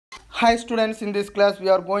Hi students, in this class we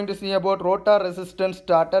are going to see about rotor resistance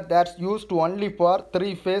starter that's used only for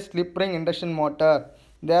three-phase slip ring induction motor.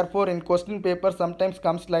 Therefore, in question paper sometimes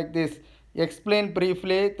comes like this. Explain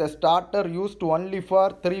briefly the starter used only for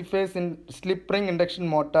three-phase slip ring induction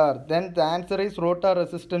motor. Then the answer is rotor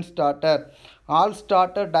resistance starter. All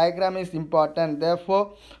starter diagram is important.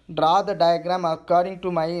 Therefore, draw the diagram according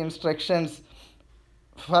to my instructions.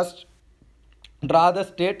 First, draw the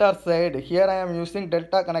stator side. Here I am using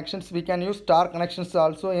delta connections. We can use star connections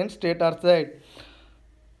also in stator side.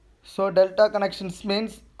 So delta connections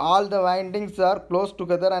means all the windings are close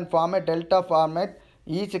together and form a delta format.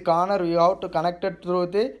 Each corner we have to connect it through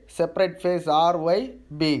the separate phase R, Y,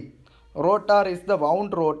 B. Rotor is the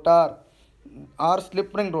wound rotor or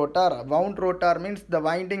slip ring rotor. Wound rotor means the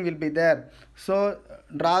winding will be there. So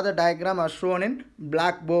draw the diagram as shown in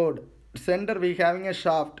blackboard. Center we having a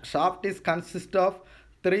shaft. Shaft is consist of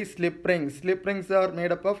three slip rings. Slip rings are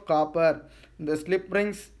made up of copper. The slip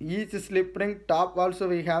rings, each slip ring top also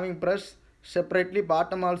we having brush separately,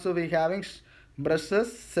 bottom also we having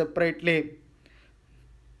brushes separately.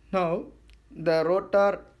 Now the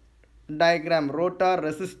rotor diagram, rotor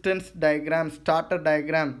resistance diagram, starter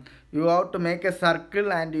diagram. You have to make a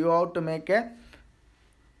circle and you have to make a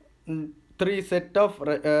three set of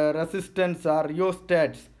resistance or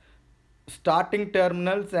rheostats. Starting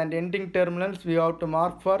terminals and ending terminals we have to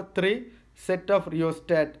mark for three set of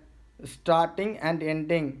rheostat, starting and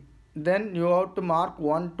ending. Then you have to mark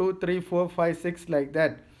 1 2 3 4 5 6 like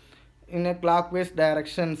that in a clockwise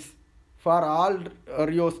directions for all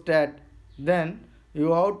rheostat. Then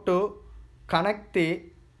you have to connect the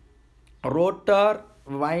rotor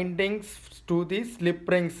windings to the slip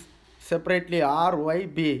rings separately R, Y,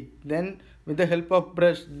 B. Then with the help of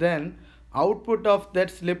brush, then output of that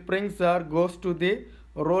slip rings goes to the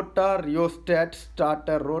rotor rheostat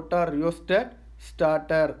starter. Rotor rheostat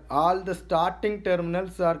starter. All the starting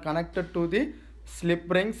terminals are connected to the slip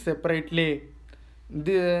rings separately.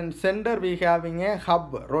 The center we having a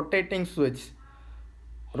hub rotating switch.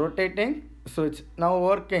 Now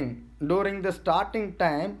working during the starting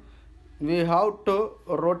time we have to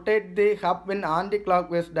rotate the hub in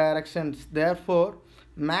anti-clockwise directions. Therefore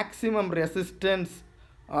maximum resistance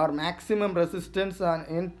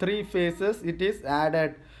in three phases it is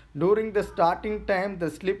added. During the starting time the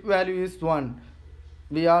slip value is 1.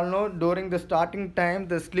 We all know during the starting time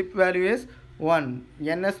the slip value is 1,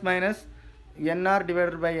 ns minus nr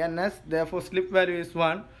divided by ns. Therefore slip value is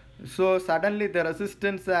 1. So suddenly the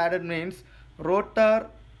resistance added means rotor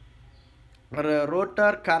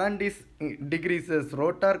current is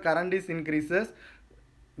increases.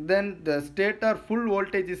 Then the stator full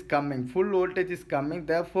voltage is coming.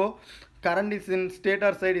 Therefore current is in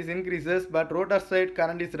stator side is increases, but rotor side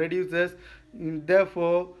current is reduces.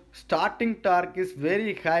 Therefore starting torque is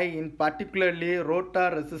very high in particularly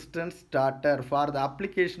rotor resistance starter. For the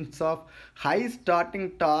applications of high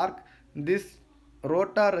starting torque, this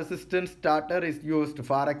rotor resistance starter is used.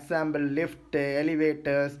 For example, lift,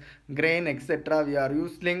 elevators, crane, etc. We are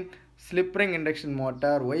using slip ring induction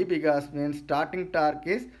motor. Why? Because means starting torque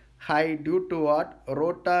is high due to what?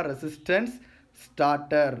 Rotor resistance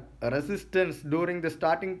starter. Resistance during the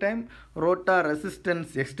starting time, rotor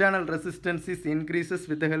resistance, external resistance is increases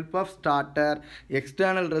with the help of starter.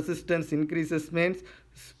 External resistance increases means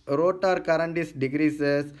rotor current is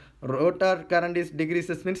decreases. Rotor current is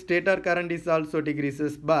decreases means stator current is also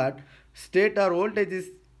decreases, but stator voltage is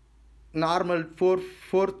normal.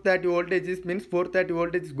 430 voltage means 430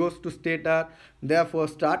 voltage goes to stator. Therefore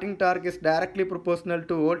starting torque is directly proportional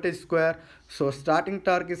to voltage square. So starting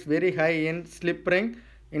torque is very high in slip ring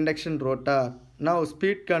induction rotor. Now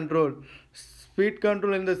speed control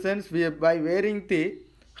in the sense we by varying the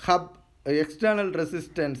hub external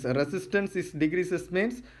resistance is decreases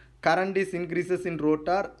means current is increases in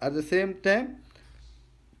rotor. At the same time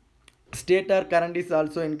stator current is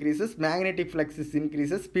also increases, magnetic flux is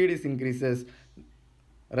increases, speed is increases.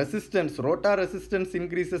 Rotor resistance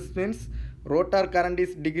increases means rotor current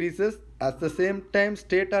is decreases. At the same time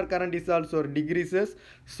stator current is also decreases.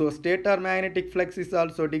 So stator magnetic flux is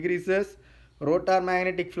also decreases, rotor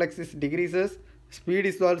magnetic flux is decreases, speed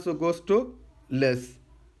is also goes to less.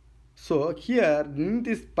 So here in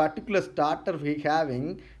this particular starter we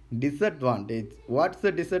having disadvantage. What's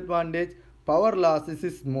the disadvantage? Power losses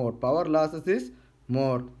is more.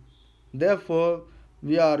 Therefore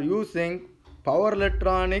we are using power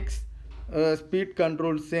electronics speed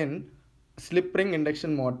controls in slip ring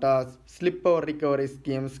induction motors, slip power recovery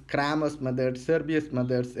schemes, Cramer's methods, Serbius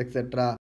methods, etc.